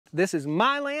This is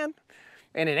my land,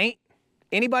 and it ain't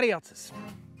anybody else's.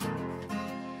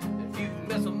 If you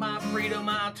mess with my freedom,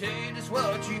 I'll tell you just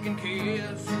what you can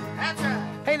kiss. That's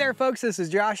right. Hey there folks, this is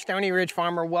Josh, Stoney Ridge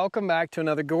Farmer. Welcome back to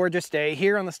another gorgeous day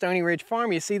here on the Stoney Ridge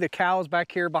Farm. You see the cows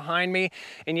back here behind me,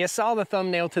 and you saw the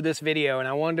thumbnail to this video, and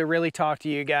I wanted to really talk to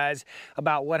you guys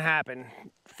about what happened.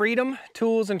 Freedom,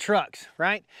 tools, and trucks,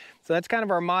 right? So that's kind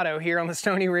of our motto here on the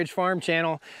Stoney Ridge Farm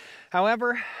channel.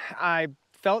 However, I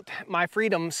felt my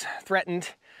freedoms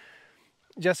threatened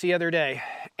just the other day,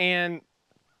 and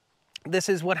this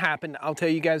is what happened. I'll tell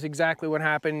you guys exactly what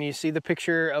happened. You see the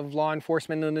picture of law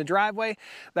enforcement in the driveway.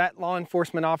 That law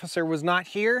enforcement officer was not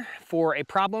here for a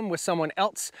problem with someone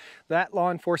else. That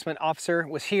law enforcement officer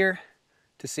was here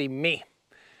to see me,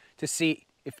 to see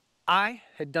if I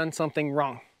had done something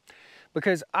wrong,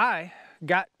 because I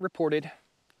got reported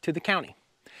to the county.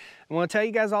 I want to tell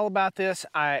you guys all about this.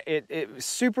 It was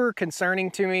super concerning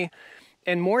to me,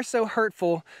 and more so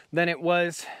hurtful than it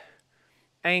was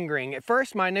angering. At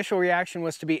first, my initial reaction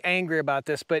was to be angry about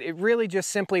this, but it really just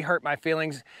simply hurt my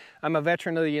feelings. I'm a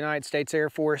veteran of the United States Air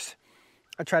Force.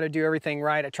 I try to do everything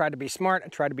right. I try to be smart. I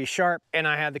try to be sharp, and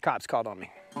I had the cops called on me.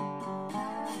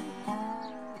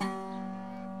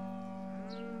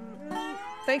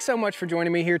 Thanks so much for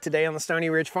joining me here today on the Stoney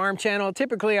Ridge Farm channel.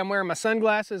 Typically, I'm wearing my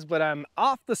sunglasses, but I'm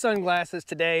off the sunglasses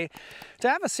today to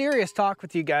have a serious talk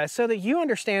with you guys so that you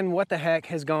understand what the heck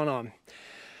has gone on.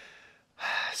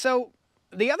 So,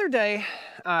 the other day,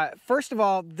 first of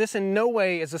all, this in no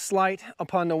way is a slight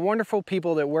upon the wonderful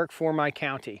people that work for my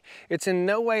county. It's in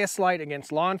no way a slight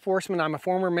against law enforcement. I'm a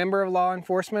former member of law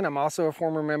enforcement. I'm also a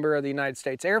former member of the United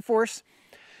States Air Force.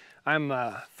 I'm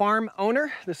a farm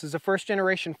owner. This is a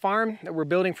first-generation farm that we're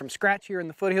building from scratch here in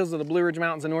the foothills of the Blue Ridge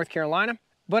Mountains in North Carolina.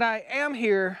 But I am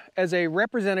here as a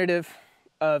representative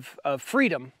of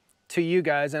freedom to you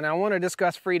guys, and I want to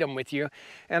discuss freedom with you,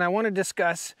 and I want to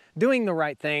discuss doing the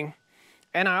right thing.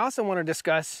 And I also want to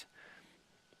discuss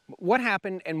what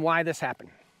happened and why this happened.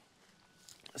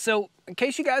 So, in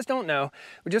case you guys don't know,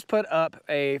 we just put up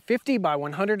a 50 by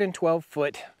 112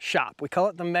 foot shop. We call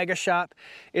it the Mega Shop.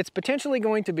 It's potentially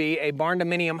going to be a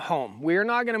barn-dominium home. We are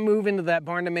not going to move into that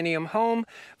barn-dominium home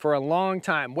for a long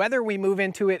time. Whether we move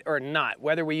into it or not,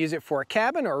 whether we use it for a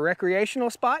cabin or a recreational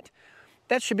spot,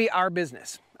 that should be our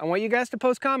business. I want you guys to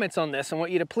post comments on this. I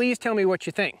want you to please tell me what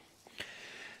you think.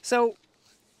 So,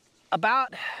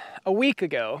 about a week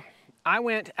ago, I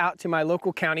went out to my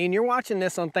local county, and you're watching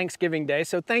this on Thanksgiving Day,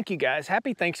 so thank you guys.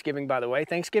 Happy Thanksgiving, by the way.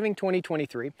 Thanksgiving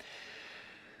 2023.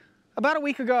 About a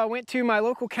week ago, I went to my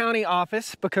local county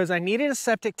office because I needed a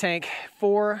septic tank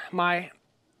for my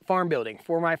farm building,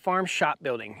 for my farm shop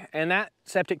building. And that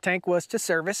septic tank was to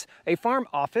service a farm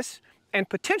office and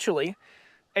potentially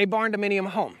a barn-dominium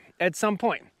home at some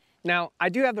point. Now, I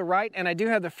do have the right and I do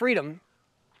have the freedom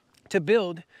to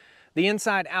build the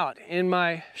inside out in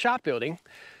my shop building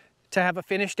to have a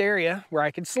finished area where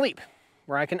I can sleep,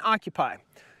 where I can occupy.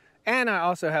 And I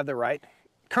also have the right,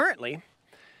 currently,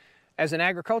 as an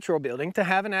agricultural building, to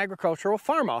have an agricultural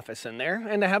farm office in there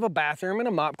and to have a bathroom and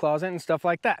a mop closet and stuff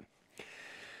like that.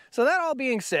 So that all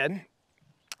being said,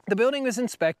 the building was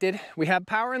inspected. We have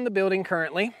power in the building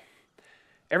currently.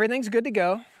 Everything's good to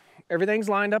go. Everything's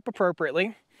lined up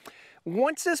appropriately.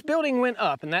 Once this building went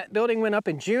up, and that building went up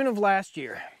in June of last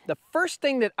year, the first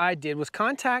thing that I did was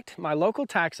contact my local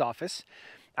tax office.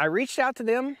 I reached out to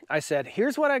them. I said,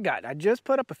 here's what I got. I just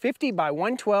put up a 50 by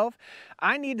 112.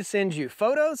 I need to send you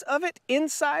photos of it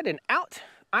inside and out.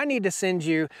 I need to send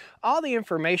you all the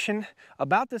information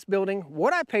about this building,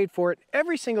 what I paid for it,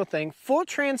 every single thing, full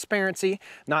transparency,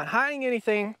 not hiding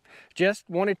anything, just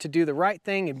wanted to do the right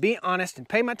thing and be honest and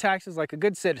pay my taxes like a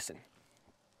good citizen.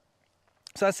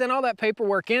 So I sent all that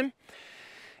paperwork in,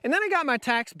 and then I got my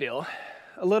tax bill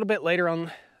a little bit later on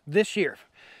this year.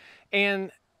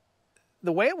 And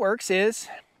the way it works is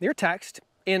you're taxed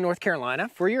in North Carolina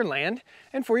for your land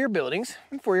and for your buildings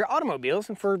and for your automobiles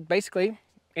and for basically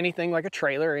anything like a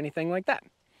trailer or anything like that.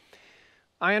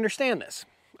 I understand this.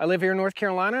 I live here in North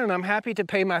Carolina, and I'm happy to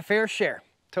pay my fair share.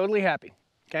 Totally happy,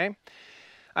 okay?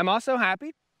 I'm also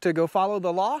happy to go follow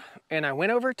the law, and I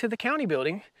went over to the county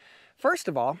building, first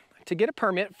of all, to get a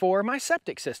permit for my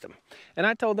septic system. And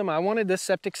I told them I wanted this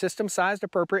septic system sized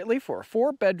appropriately for a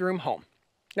 4-bedroom home.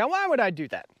 Now, why would I do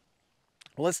that?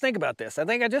 Well, let's think about this. I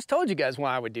think I just told you guys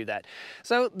why I would do that.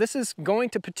 So this is going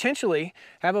to potentially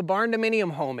have a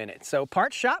barn-dominium home in it. So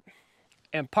part shop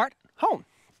and part home,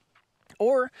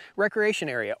 or recreation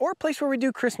area, or a place where we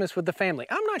do Christmas with the family.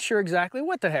 I'm not sure exactly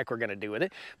what the heck we're gonna do with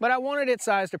it, but I wanted it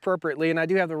sized appropriately, and I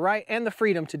do have the right and the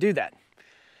freedom to do that.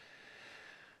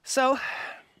 So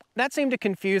that seemed to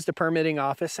confuse the permitting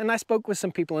office, and I spoke with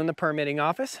some people in the permitting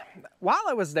office. While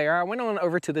I was there, I went on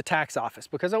over to the tax office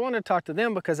because I wanted to talk to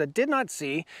them because I did not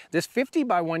see this 50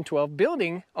 by 112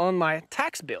 building on my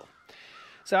tax bill.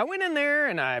 So I went in there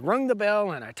and I rung the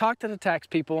bell and I talked to the tax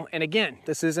people. And again,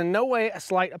 this is in no way a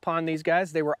slight upon these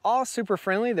guys. They were all super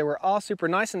friendly. They were all super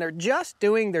nice, and they're just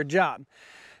doing their job.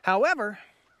 However,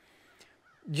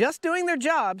 just doing their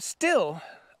job, still,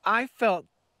 I felt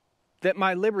that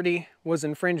my liberty was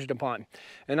infringed upon.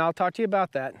 And I'll talk to you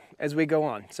about that as we go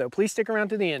on. So please stick around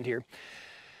to the end here.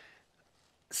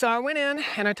 So I went in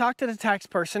and I talked to the tax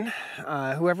person,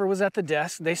 whoever was at the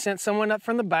desk. They sent someone up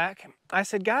from the back. I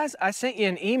said, guys, I sent you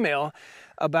an email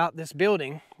about this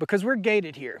building because we're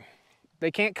gated here.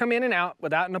 They can't come in and out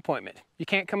without an appointment. You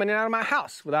can't come in and out of my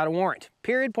house without a warrant,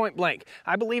 period, point blank.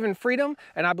 I believe in freedom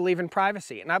and I believe in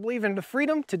privacy. And I believe in the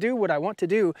freedom to do what I want to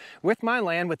do with my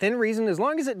land within reason, as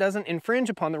long as it doesn't infringe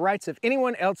upon the rights of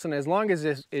anyone else and as long as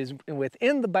it is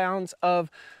within the bounds of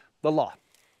the law,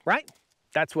 right?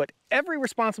 That's what every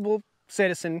responsible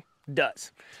citizen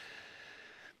does.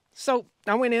 So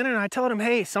I went in and I told him,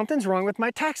 hey, something's wrong with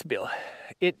my tax bill.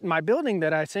 My building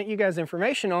that I sent you guys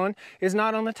information on is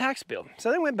not on the tax bill.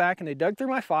 So they went back and they dug through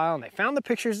my file and they found the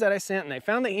pictures that I sent and they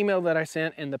found the email that I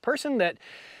sent, and the person that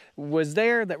was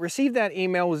there that received that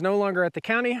email was no longer at the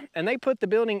county, and they put the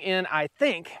building in, I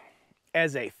think,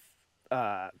 as a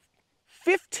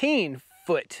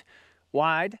 15-foot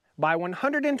wide by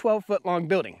 112-foot long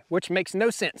building, which makes no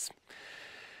sense.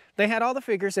 They had all the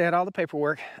figures, they had all the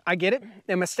paperwork. I get it,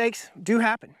 and mistakes do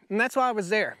happen. And that's why I was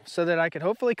there, so that I could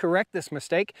hopefully correct this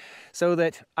mistake, so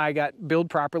that I got billed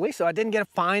properly, so I didn't get a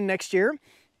fine next year,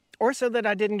 or so that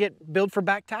I didn't get billed for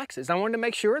back taxes. I wanted to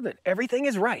make sure that everything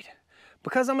is right,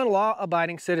 because I'm a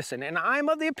law-abiding citizen. And I'm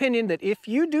of the opinion that if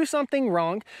you do something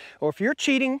wrong, or if you're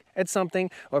cheating at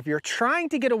something, or if you're trying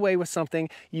to get away with something,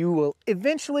 you will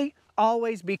eventually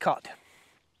always be caught.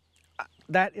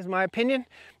 That is my opinion.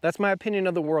 That's my opinion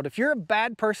of the world. If you're a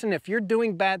bad person, if you're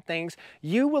doing bad things,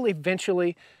 you will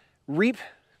eventually reap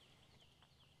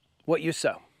what you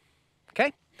sow.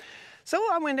 Okay? So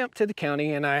I went up to the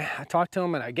county and I talked to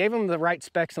them and I gave them the right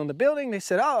specs on the building. They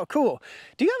said, oh, cool.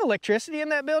 Do you have electricity in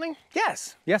that building?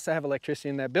 Yes. Yes, I have electricity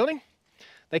in that building.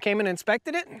 They came and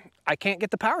inspected it. I can't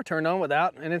get the power turned on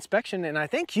without an inspection, and I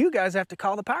think you guys have to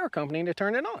call the power company to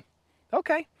turn it on.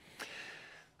 Okay.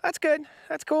 That's good.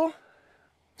 That's cool.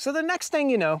 So the next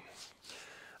thing you know,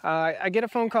 I get a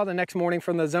phone call the next morning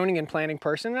from the zoning and planning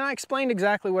person, and I explained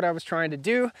exactly what I was trying to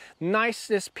do.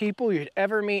 Nicest people you'd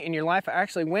ever meet in your life. I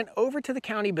actually went over to the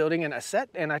county building and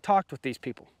I talked with these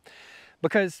people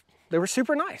because they were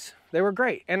super nice. They were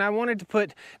great. And I wanted to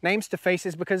put names to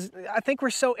faces because I think we're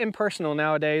so impersonal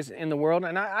nowadays in the world.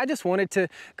 And I just wanted to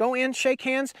go in, shake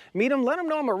hands, meet them, let them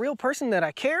know I'm a real person, that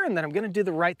I care, and that I'm going to do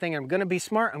the right thing. I'm going to be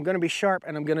smart, I'm going to be sharp,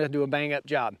 and I'm going to do a bang up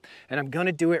job. And I'm going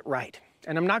to do it right.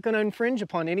 And I'm not going to infringe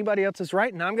upon anybody else's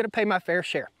right, and I'm going to pay my fair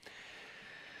share.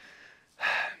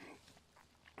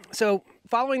 So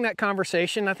following that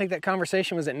conversation, I think that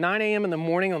conversation was at 9 a.m. in the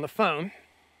morning on the phone.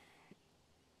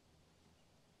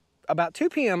 About 2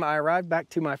 p.m. I arrived back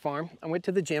to my farm. I went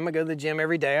to the gym. I go to the gym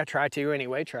every day. I try to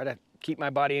anyway, try to keep my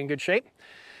body in good shape.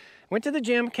 Went to the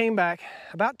gym, came back.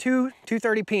 About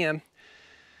 2:30 p.m.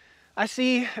 I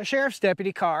see a sheriff's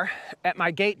deputy car at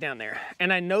my gate down there,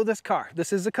 and I know this car.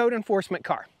 This is a code enforcement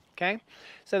car, okay?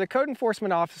 So the code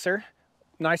enforcement officer,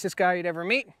 nicest guy you'd ever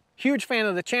meet, huge fan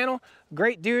of the channel,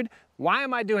 great dude. Why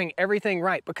am I doing everything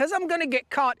right? Because I'm gonna get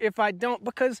caught if I don't,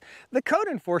 because the code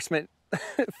enforcement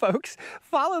folks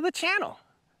follow the channel,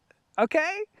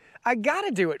 okay? I gotta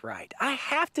do it right. I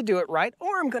have to do it right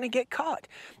or I'm gonna get caught.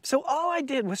 So all I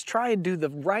did was try and do the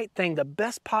right thing, the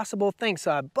best possible thing.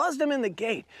 So I buzzed him in the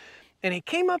gate and he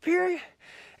came up here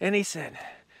and he said,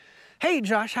 hey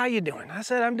Josh, how you doing? I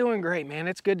said, I'm doing great, man.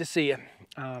 It's good to see you.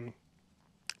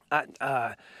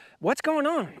 What's going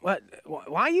on?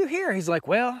 Why are you here? He's like,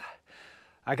 well,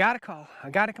 I got a call.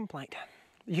 I got a complaint.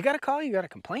 You got a call? You got a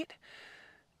complaint?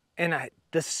 And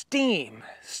the steam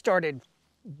started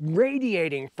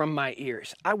radiating from my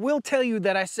ears. I will tell you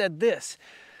that I said this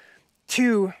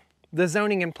to the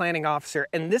zoning and planning officer,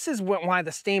 and this is why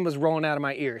the steam was rolling out of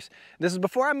my ears. This is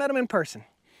before I met him in person.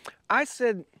 I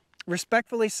said,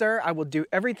 respectfully, sir, I will do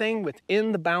everything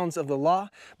within the bounds of the law,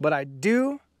 but I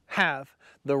do have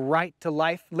the right to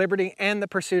life, liberty, and the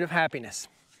pursuit of happiness.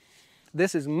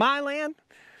 This is my land,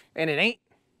 and it ain't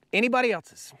anybody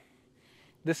else's.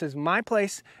 This is my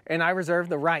place, and I reserve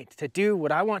the right to do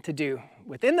what I want to do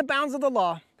within the bounds of the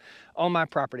law on my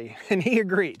property. And he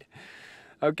agreed,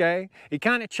 okay? He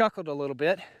kind of chuckled a little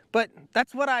bit, But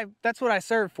that's what I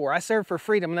serve for. I serve for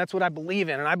freedom, and that's what I believe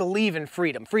in. And I believe in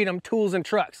freedom. Freedom, tools, and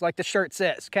trucks, like the shirt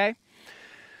says, okay?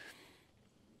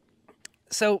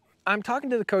 So I'm talking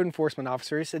to the code enforcement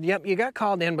officer. He said, yep, you got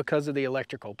called in because of the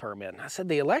electrical permit. And I said,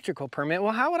 the electrical permit?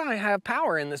 Well, how would I have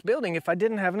power in this building if I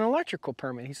didn't have an electrical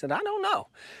permit? He said, I don't know.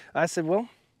 I said, well,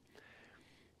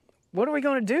 what are we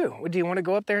going to do? Do you want to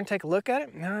go up there and take a look at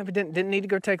it? No, I didn't need to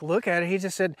go take a look at it. He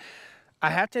just said, I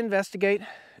have to investigate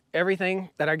everything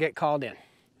that I get called in.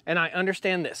 And I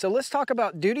understand this. So let's talk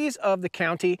about duties of the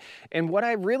county and what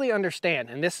I really understand.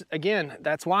 And this, again,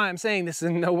 that's why I'm saying this is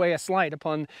in no way a slight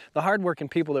upon the hardworking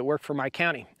people that work for my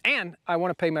county. And I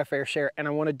want to pay my fair share, and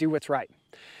I want to do what's right.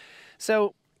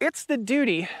 So it's the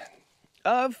duty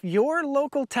of your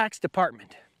local tax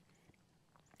department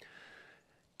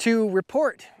to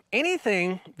report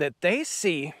anything that they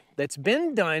see that's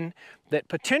been done that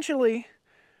potentially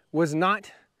was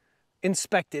not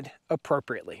inspected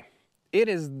appropriately. It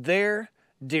is their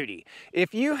duty.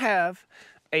 If you have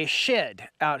a shed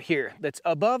out here that's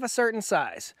above a certain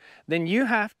size, then you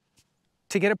have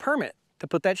to get a permit to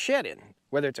put that shed in,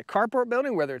 whether it's a carport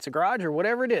building, whether it's a garage, or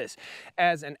whatever it is.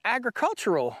 As an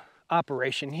agricultural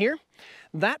operation here,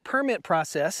 that permit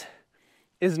process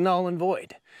is null and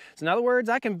void. So in other words,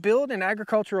 I can build an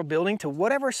agricultural building to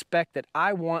whatever spec that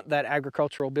I want that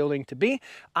agricultural building to be.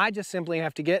 I just simply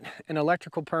have to get an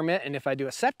electrical permit, and if I do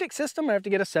a septic system, I have to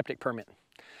get a septic permit.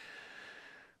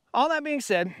 All that being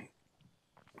said,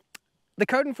 the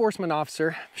code enforcement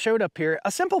officer showed up here.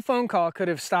 A simple phone call could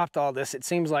have stopped all this, it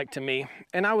seems like to me,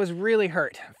 and I was really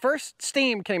hurt. First,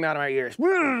 steam came out of my ears.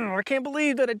 I can't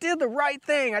believe that I did the right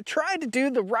thing. I tried to do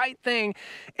the right thing,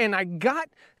 and I got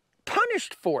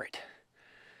punished for it.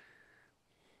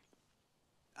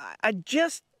 I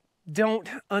just don't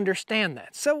understand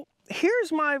that. So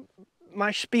here's my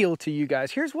spiel to you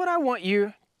guys. Here's what I want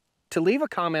you to leave a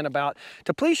comment about,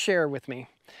 to please share with me.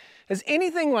 Has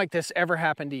anything like this ever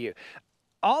happened to you?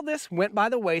 All this went by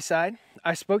the wayside.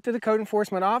 I spoke to the code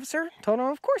enforcement officer, told him,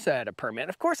 of course I had a permit.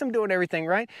 Of course I'm doing everything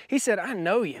right. He said, I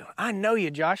know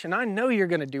you, Josh, and I know you're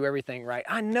gonna do everything right.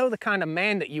 I know the kind of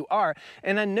man that you are,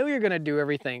 and I know you're gonna do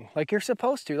everything like you're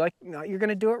supposed to, like you're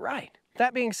gonna do it right.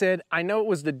 That being said, I know it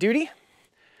was the duty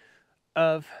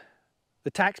of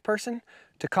the tax person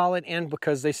to call it in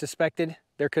because they suspected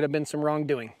there could have been some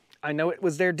wrongdoing. I know it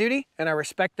was their duty, and I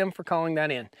respect them for calling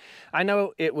that in. I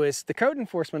know it was the code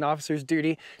enforcement officer's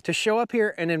duty to show up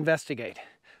here and investigate.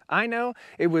 I know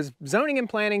it was zoning and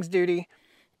planning's duty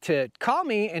to call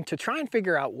me and to try and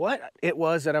figure out what it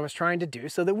was that I was trying to do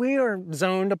so that we are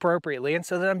zoned appropriately and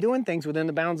so that I'm doing things within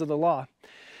the bounds of the law.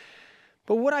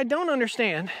 But what I don't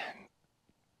understand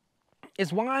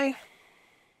is why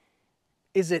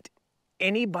is it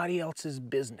anybody else's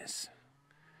business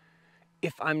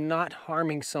if I'm not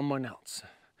harming someone else?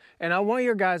 And I want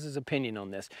your guys' opinion on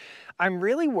this. I'm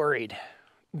really worried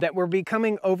that we're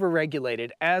becoming overregulated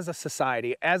as a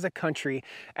society, as a country,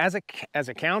 as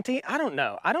a county. I don't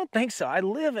know. I don't think so. I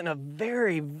live in a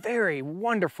very, very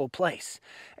wonderful place.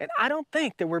 And I don't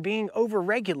think that we're being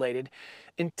overregulated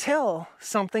until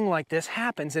something like this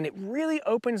happens. And it really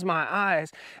opens my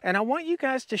eyes. And I want you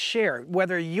guys to share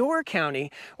whether your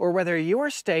county or whether your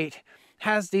state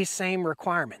has these same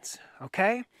requirements,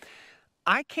 okay?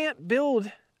 I can't build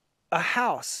a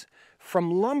house from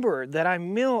lumber that I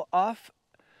mill off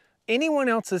anyone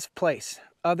else's place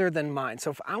other than mine.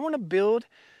 So if I want to build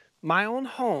my own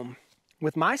home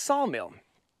with my sawmill,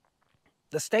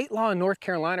 the state law in North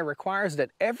Carolina requires that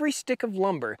every stick of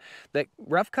lumber, that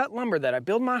rough cut lumber that I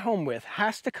build my home with,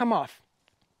 has to come off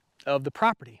of the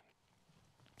property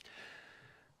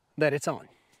that it's on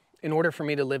in order for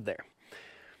me to live there.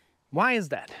 Why is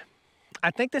that?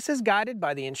 I think this is guided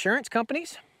by the insurance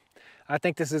companies. I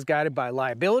think this is guided by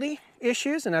liability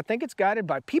issues, and I think it's guided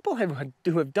by people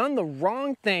who have done the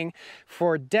wrong thing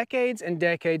for decades and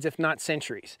decades, if not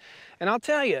centuries. And I'll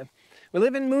tell you, we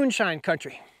live in moonshine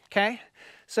country, okay?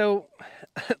 So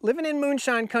living in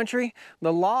moonshine country,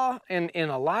 the law in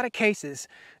a lot of cases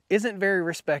isn't very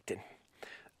respected.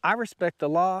 I respect the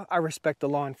law. I respect the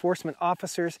law enforcement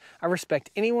officers. I respect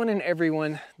anyone and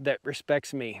everyone that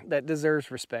respects me, that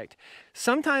deserves respect.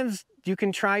 Sometimes you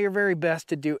can try your very best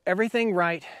to do everything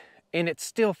right, and it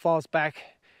still falls back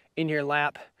in your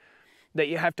lap that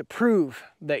you have to prove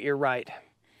that you're right.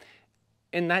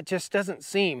 And that just doesn't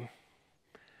seem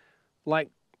like,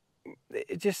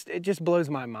 it just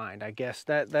blows my mind, I guess.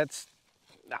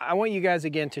 I want you guys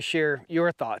again to share your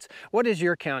thoughts. What does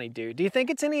your county do? Do you think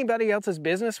it's anybody else's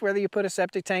business whether you put a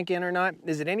septic tank in or not?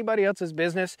 Is it anybody else's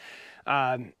business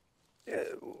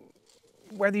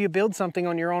whether you build something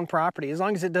on your own property, as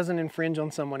long as it doesn't infringe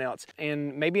on someone else.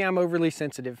 And maybe I'm overly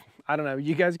sensitive. I don't know,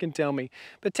 you guys can tell me.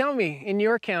 But tell me, in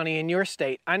your county, in your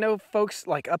state, I know folks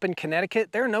like up in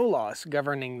Connecticut, there are no laws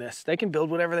governing this. They can build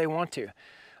whatever they want to.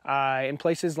 In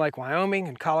places like Wyoming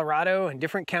and Colorado and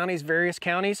different counties, various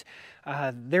counties,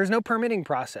 there's no permitting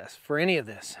process for any of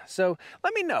this. So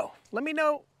let me know. Let me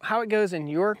know how it goes in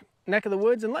your neck of the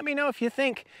woods, and let me know if you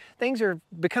think things are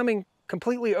becoming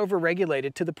completely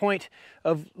overregulated to the point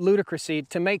of ludicrousy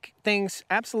to make things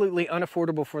absolutely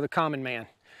unaffordable for the common man.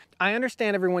 I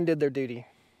understand everyone did their duty,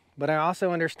 but I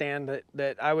also understand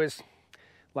that I was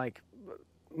like,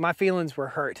 my feelings were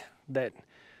hurt that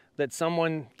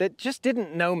someone that just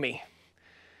didn't know me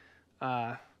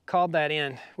called that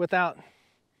in without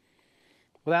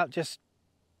just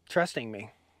trusting me.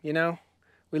 You know,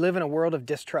 we live in a world of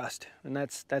distrust, and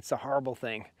that's a horrible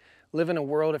thing. We live in a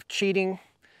world of cheating,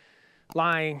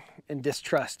 lying, and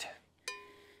distrust,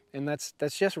 and that's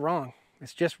just wrong.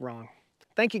 It's just wrong.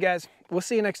 Thank you guys. We'll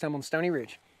see you next time on Stoney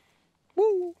Ridge.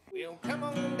 Woo! Well, come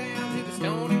on down to the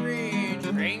Stoney Ridge,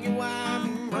 bring your wife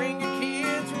and bring your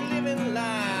kids. We're living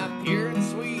life here in